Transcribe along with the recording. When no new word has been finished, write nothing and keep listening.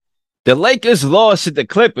The Lakers lost to the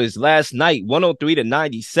Clippers last night,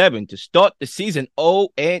 103-97, to start the season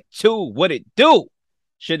 0-2. What it do?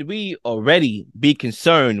 Should we already be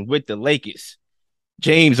concerned with the Lakers?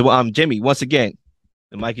 James, I'm Jimmy. Once again,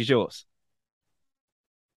 the mic is yours.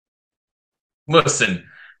 Listen,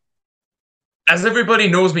 as everybody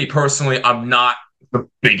knows me personally, I'm not the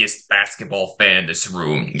biggest basketball fan in this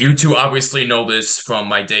room. You two obviously know this from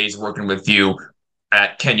my days working with you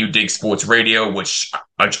at Can You Dig Sports Radio, which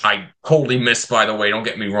I totally missed, by the way, don't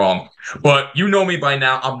get me wrong. But you know me by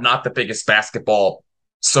now, I'm not the biggest basketball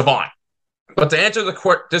savant. But to answer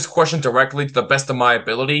this question directly to the best of my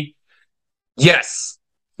ability, yes,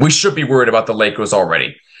 we should be worried about the Lakers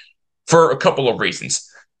already for a couple of reasons.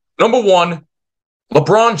 Number one,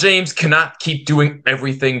 LeBron James cannot keep doing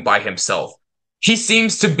everything by himself. He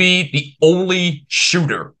seems to be the only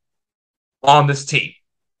shooter on this team.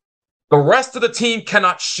 The rest of the team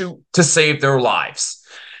cannot shoot to save their lives.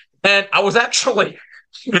 And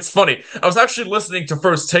it's funny, I was actually listening to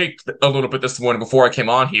First Take a little bit this morning before I came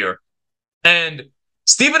on here. And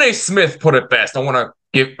Stephen A. Smith put it best. I want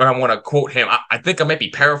to quote him. I think I might be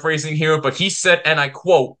paraphrasing here, but he said, and I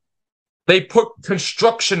quote, "They put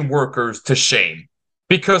construction workers to shame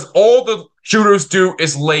because all the shooters do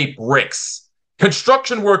is lay bricks.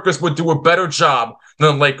 Construction workers would do a better job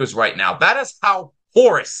than the Lakers right now." That is how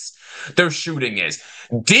porous their shooting is.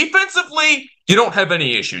 Defensively, you don't have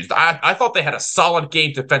any issues. I thought they had a solid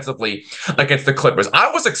game defensively against the Clippers. I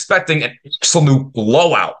was expecting an absolute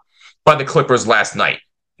blowout by the Clippers last night.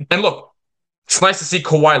 And look, it's nice to see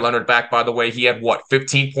Kawhi Leonard back, by the way. He had,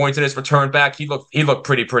 15 points in his return back? He looked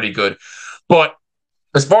pretty good. But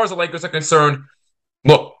as far as the Lakers are concerned,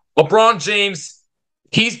 look, LeBron James,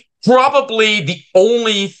 he's probably the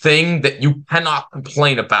only thing that you cannot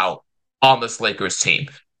complain about on this Lakers team.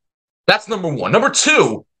 That's number one. Number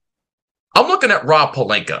two, I'm looking at Rob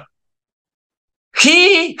Pelinka.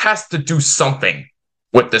 He has to do something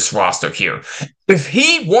with this roster here. If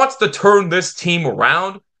he wants to turn this team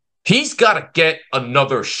around, he's got to get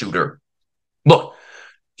another shooter. Look,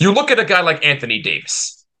 you look at a guy like Anthony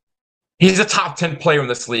Davis. He's a top 10 player in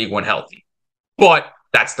this league when healthy. But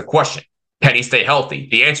that's the question. Can he stay healthy?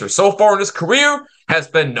 The answer so far in his career has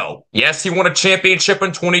been no. Yes, he won a championship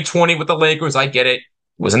in 2020 with the Lakers. I get it.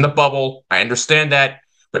 It was in the bubble. I understand that.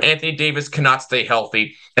 But Anthony Davis cannot stay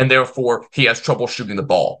healthy, and therefore he has trouble shooting the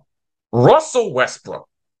ball. Russell Westbrook.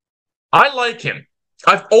 I like him.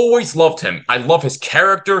 I've always loved him. I love his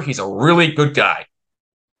character. He's a really good guy.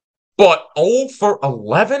 But 0 for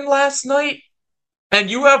 11 last night? And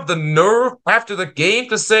you have the nerve after the game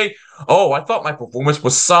to say, "Oh, I thought my performance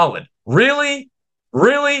was solid." Really?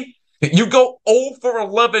 Really? You go 0 for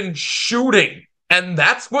 11 shooting, and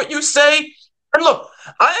that's what you say? And look,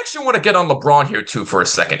 I actually want to get on LeBron here too for a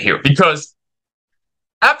second here, because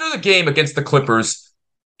after the game against the Clippers,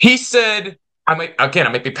 he said, I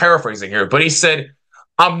might be paraphrasing here, but he said,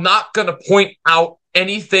 "I'm not going to point out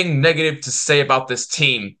anything negative to say about this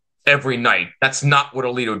team every night. That's not what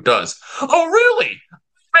a leader does." Oh, really?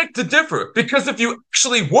 I beg to differ, because if you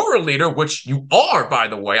actually were a leader, which you are, by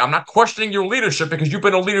the way, I'm not questioning your leadership because you've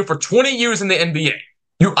been a leader for 20 years in the NBA.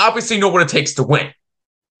 You obviously know what it takes to win.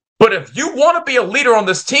 But if you want to be a leader on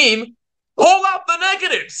this team, call out the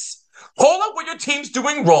negatives. Call out what your team's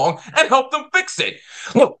doing wrong and help them fix it.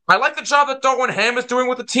 Look, I like the job that Darwin Ham is doing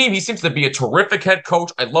with the team. He seems to be a terrific head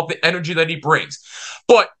coach. I love the energy that he brings.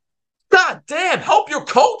 But God damn, help your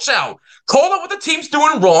coach out. Call out what the team's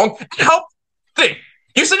doing wrong and help them.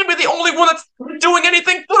 You seem to be the only one that's doing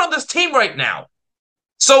anything good on this team right now.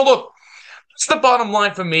 So look, that's the bottom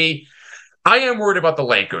line for me. I am worried about the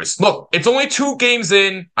Lakers. Look, it's only 2 games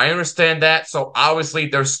in. I understand that. So obviously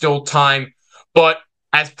there's still time. But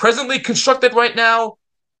as presently constructed right now,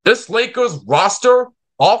 this Lakers roster,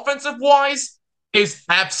 offensive-wise, is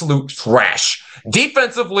absolute trash.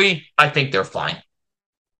 Defensively, I think they're fine.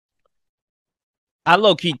 I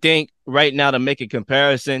low-key think right now, to make a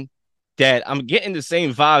comparison, that I'm getting the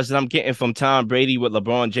same vibes that I'm getting from Tom Brady with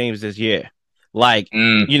LeBron James this year. Like,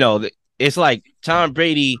 it's like Tom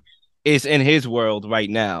Brady is in his world right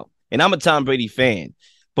now. And I'm a Tom Brady fan.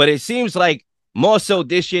 But it seems like more so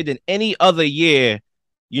this year than any other year,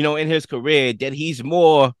 in his career, that he's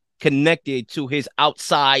more connected to his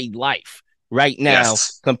outside life right now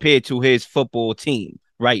compared to his football team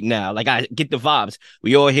right now. Like, I get the vibes.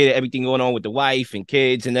 We all hear everything going on with the wife and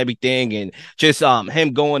kids and everything, and just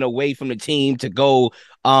him going away from the team to go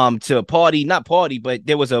to a party, not party, but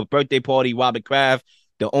there was a birthday party, Robert Kraft,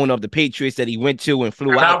 the owner of the Patriots, that he went to and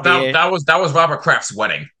flew out there. That was Robert Kraft's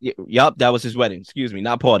wedding. Yup, that was his wedding. Excuse me,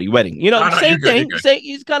 not party, wedding. Same thing.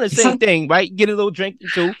 It's kind of same thing, right? Get a little drink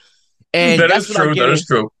too. And that is true. That is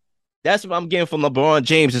true. That's what I'm getting from LeBron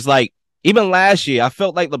James. It's like, even last year, I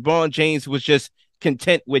felt like LeBron James was just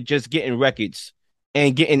content with just getting records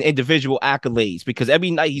and getting individual accolades because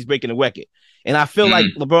every night he's breaking a record. And I feel like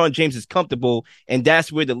Mm, LeBron James is comfortable, and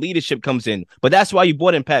that's where the leadership comes in. But that's why you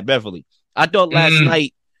brought in Pat Beverly. I thought last mm.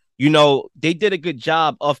 night, they did a good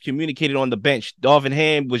job of communicating on the bench. Darvin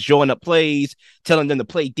Ham was drawing up plays, telling them to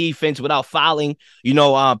play defense without fouling.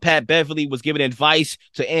 Pat Beverly was giving advice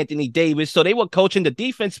to Anthony Davis. So they were coaching. The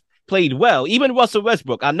defense played well. Even Russell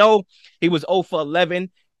Westbrook. I know he was 0 for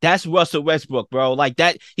 11. That's Russell Westbrook, bro. Like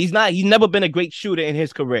that, he's never been a great shooter in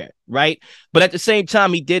his career, right? But at the same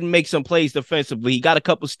time, he did make some plays defensively. He got a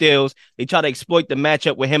couple steals. They tried to exploit the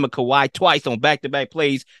matchup with him and Kawhi twice on back-to-back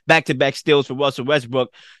plays, back-to-back steals for Russell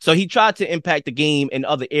Westbrook. So he tried to impact the game in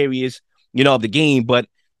other areas, of the game. But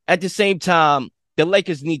at the same time, the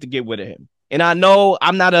Lakers need to get rid of him. And I know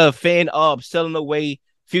I'm not a fan of selling away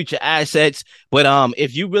future assets, but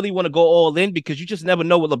if you really want to go all in, because you just never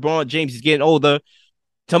know what LeBron James is getting older.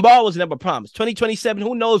 Tomorrow was never promised. 2027,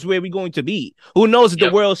 who knows where we're going to be? Who knows if the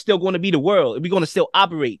Yep. world's still going to be the world? If we're going to still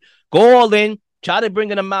operate? Go all in. Try to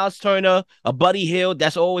bring in a Miles Turner, a Buddy Hield.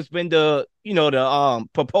 That's always been the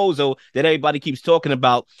proposal that everybody keeps talking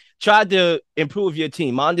about. Try to improve your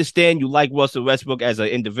team. I understand you like Russell Westbrook as an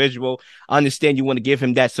individual. I understand you want to give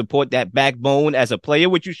him that support, that backbone as a player,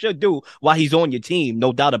 which you should do while he's on your team,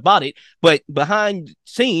 no doubt about it. But behind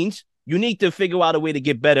scenes, you need to figure out a way to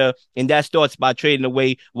get better, and that starts by trading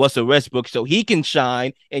away Russell Westbrook so he can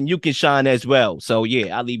shine and you can shine as well. So,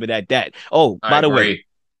 yeah, I'll leave it at that. Oh, I by the way, agree.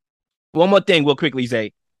 one more thing real quickly,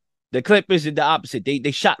 Zay. The Clippers did the opposite.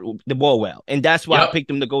 They shot the ball well, and that's why I Yep. picked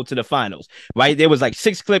them to go to the finals. Right? There was like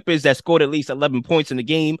 6 Clippers that scored at least 11 points in the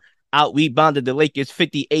game. Out rebounded the Lakers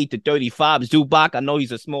 58-35. Zubac, I know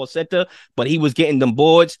he's a small center, but he was getting them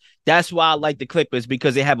boards. That's why I like the Clippers,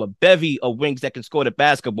 because they have a bevy of wings that can score the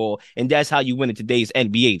basketball, and that's how you win in today's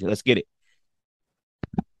NBA. Let's get it.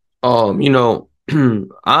 You know,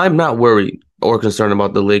 I'm not worried or concerned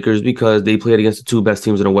about the Lakers because they played against the two best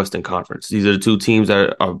teams in the Western Conference. These are the two teams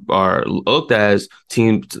that are looked as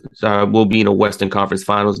teams will be in the Western Conference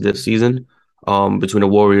Finals this season. Between the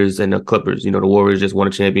Warriors and the Clippers. The Warriors just won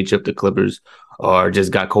a championship. The Clippers are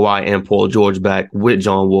just got Kawhi and Paul George back with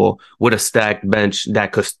John Wall, with a stacked bench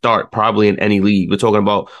that could start probably in any league. We're talking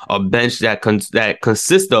about a bench that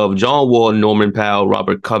consists of John Wall, Norman Powell,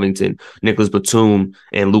 Robert Covington, Nicholas Batum,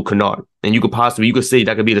 and Luke Kennard. And you could say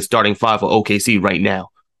that could be the starting five for OKC right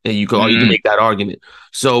now. And you can make that argument.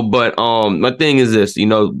 So, but my thing is this: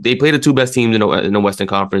 they play the two best teams in the Western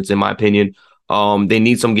Conference, in my opinion. They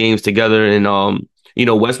need some games together, and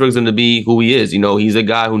Westbrook's going to be who he is. He's a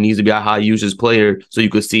guy who needs to be a high usage player, so you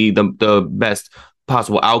could see the best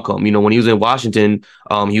possible outcome. When he was in Washington,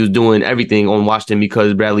 he was doing everything on Washington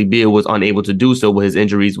because Bradley Beal was unable to do so with his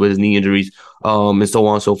injuries, with his knee injuries, and so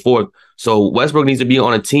on and so forth. So Westbrook needs to be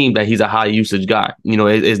on a team that he's a high usage guy.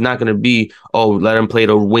 It's not going to be, let him play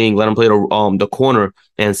the wing, let him play the corner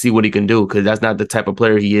and see what he can do, because that's not the type of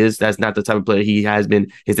player he is. That's not the type of player he has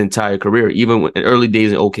been his entire career. Even in early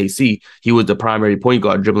days in OKC, he was the primary point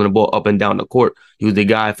guard, dribbling the ball up and down the court. He was the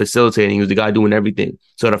guy facilitating. He was the guy doing everything.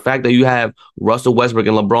 So the fact that you have Russell Westbrook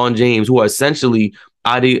and LeBron James, who are essentially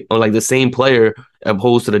like the same player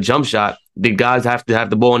opposed to the jump shot, the guys have to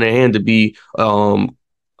have the ball in their hand to be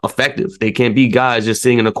effective. They can't be guys just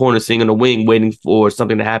sitting in the corner, sitting in the wing, waiting for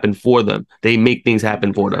something to happen for them. They make things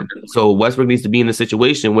happen for them. So Westbrook needs to be in a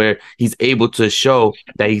situation where he's able to show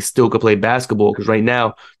that he still could play basketball, because right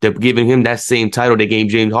now they're giving him that same title they gave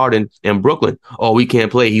James Harden in Brooklyn. Oh, he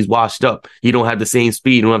can't play. He's washed up. He don't have the same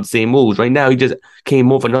speed. Don't have the same moves. Right now, he just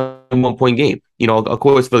came off another 1-point game. Of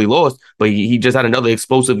course, Philly lost, but he just had another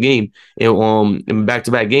explosive game in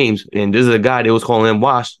back-to-back games. And this is a guy that was calling him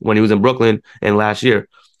washed when he was in Brooklyn and last year.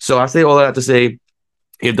 So I say all that to say,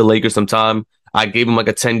 give the Lakers some time. I gave them like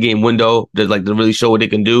a 10-game window to really show what they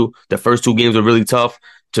can do. The first 2 games were really tough.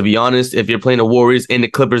 To be honest, if you're playing the Warriors and the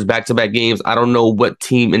Clippers back-to-back games, I don't know what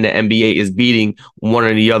team in the NBA is beating one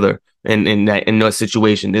or the other in that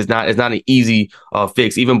situation. It's not an easy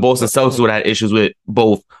fix. Even Boston Celtics would have had issues with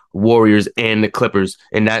both Warriors and the Clippers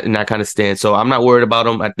in that kind of stance. So I'm not worried about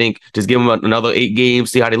them. I think just give them another 8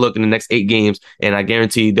 games, see how they look in the next 8 games, and I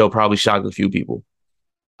guarantee they'll probably shock a few people.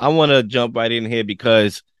 I want to jump right in here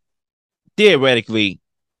because theoretically,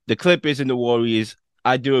 the Clippers and the Warriors,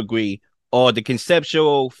 I do agree, are the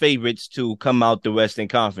conceptual favorites to come out the Western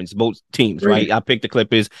Conference, both teams, right? I picked the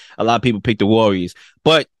Clippers. A lot of people picked the Warriors.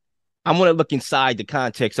 But I want to look inside the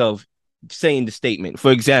context of saying the statement.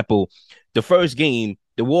 For example, the first game,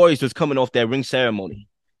 the Warriors was coming off that ring ceremony.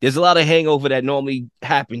 There's a lot of hangover that normally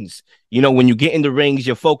happens. You know, when you get in the rings,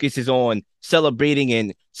 your focus is on celebrating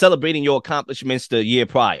your accomplishments the year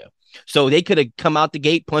prior. So they could have come out the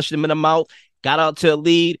gate, punched them in the mouth, got out to a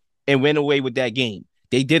lead, and went away with that game.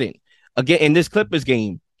 They didn't. Again, in this Clippers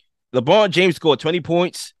game, LeBron James scored 20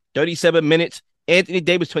 points, 37 minutes. Anthony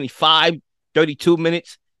Davis, 25, 32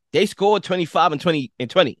 minutes. They scored 25 and 20 and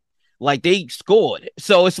 20. Like, they scored.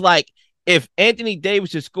 So it's like, if Anthony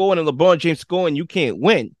Davis is scoring and LeBron James scoring, you can't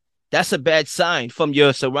win. That's a bad sign from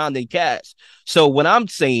your surrounding cast. So what I'm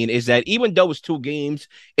saying is that even though it's 2 games,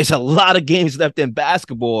 it's a lot of games left in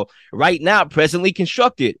basketball right now, presently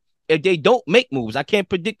constructed. If they don't make moves, I can't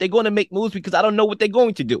predict they're going to make moves because I don't know what they're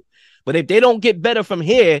going to do. But if they don't get better from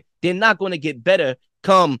here, they're not going to get better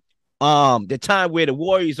come the time where the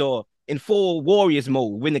Warriors are in full Warriors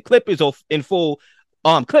mode, when the Clippers are in full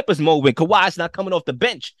Clippers mode, when Kawhi's not coming off the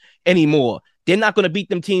bench anymore. They're not going to beat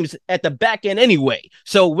them teams at the back end anyway.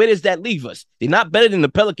 So where does that leave us? They're not better than the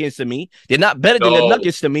Pelicans to me. They're not better than the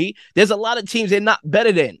Nuggets to me. There's a lot of teams they're not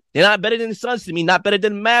better than. They're not better than the Suns to me, not better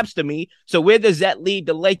than the Mavs to me. So where does that leave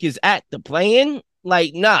the Lakers at? The play-in?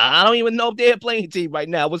 Like, nah, I don't even know if they're a playing team right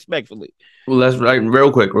now, respectfully. Well, let's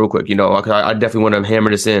real quick. You know, I definitely want to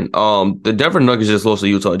hammer this in. The Denver Nuggets just lost to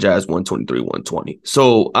Utah Jazz 123-120.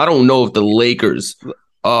 So I don't know if the Lakers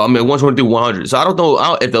 123-100. So I don't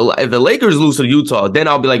know if the Lakers lose to Utah, then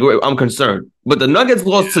I'll be like, I'm concerned. But the Nuggets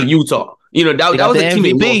lost to Utah. You know, that was a team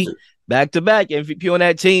MVP. Back to back MVP on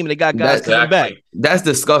that team. They got guys coming back. That's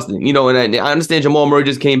disgusting. You know, and I understand Jamal Murray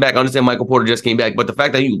just came back. I understand Michael Porter just came back. But the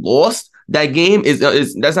fact that you lost that game is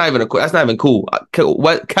that's not even cool.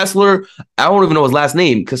 What Kessler, I don't even know his last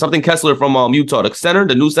name, because something Kessler from Utah,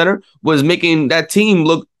 the new center, was making that team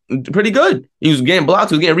look pretty good. He was getting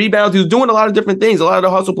blocks, he was getting rebounds, he was doing a lot of different things, a lot of the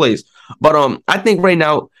hustle plays. But I think right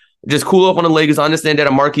now, just cool off on the Lakers. I understand that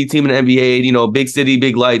a marquee team in the NBA, you know, big city,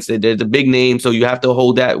 big lights. There's a big name, so you have to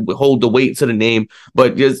hold the weight to the name.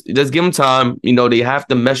 But just give them time. You know, they have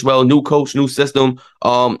to mesh well. New coach, new system.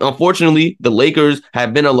 Unfortunately, the Lakers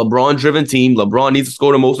have been a LeBron-driven team. LeBron needs to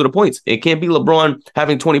score the most of the points. It can't be LeBron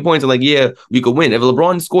having 20 points and like, yeah, we could win. If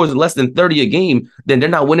LeBron scores less than 30 a game, then they're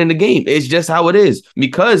not winning the game. It's just how it is,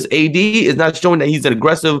 because AD is not showing that he's an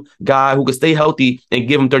aggressive guy who can stay healthy and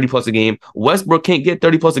give him 30 plus a game. Westbrook can't get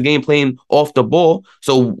 30 plus a game playing off the ball.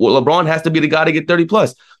 So LeBron has to be the guy to get 30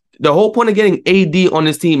 plus. The whole point of getting AD on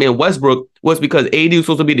this team and Westbrook was because AD was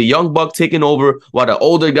supposed to be the young buck taking over while the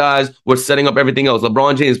older guys were setting up everything else.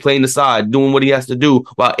 LeBron James playing the side, doing what he has to do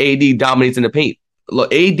while AD dominates in the paint.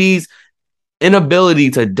 Look, AD's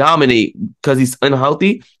inability to dominate because he's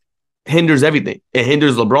unhealthy hinders everything. It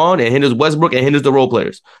hinders LeBron, it hinders Westbrook, it hinders the role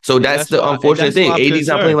players. So that's the unfortunate thing. AD's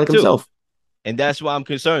not playing like himself. And that's why I'm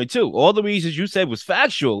concerned too. All the reasons you said was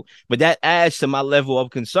factual, but that adds to my level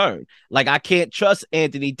of concern. Like, I can't trust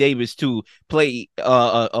Anthony Davis to play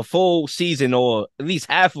a full season, or at least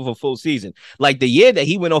half of a full season. Like the year that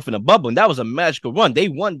he went off in a bubble, and that was a magical run. They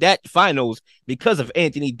won that finals because of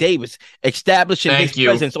Anthony Davis establishing his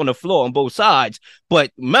presence on the floor on both sides.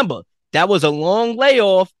 But remember, that was a long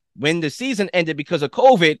layoff when the season ended because of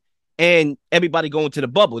COVID and everybody going to the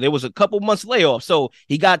bubble. There was a couple months layoff, so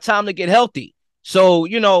he got time to get healthy. So,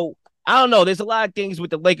 you know, I don't know. There's a lot of things with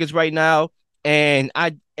the Lakers right now, and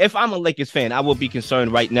if I'm a Lakers fan, I will be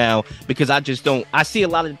concerned right now because I see a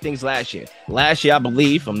lot of the things last year. Last year, I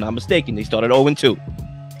believe, if I'm not mistaken, they started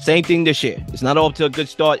 0-2. Same thing this year. It's not off to a good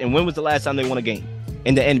start. And when was the last time they won a game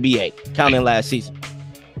in the NBA, counting last season?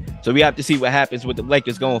 So we have to see what happens with the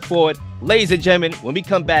Lakers going forward. Ladies and gentlemen, when we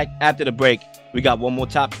come back after the break, we got one more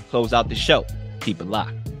topic to close out the show. Keep it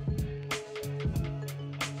locked.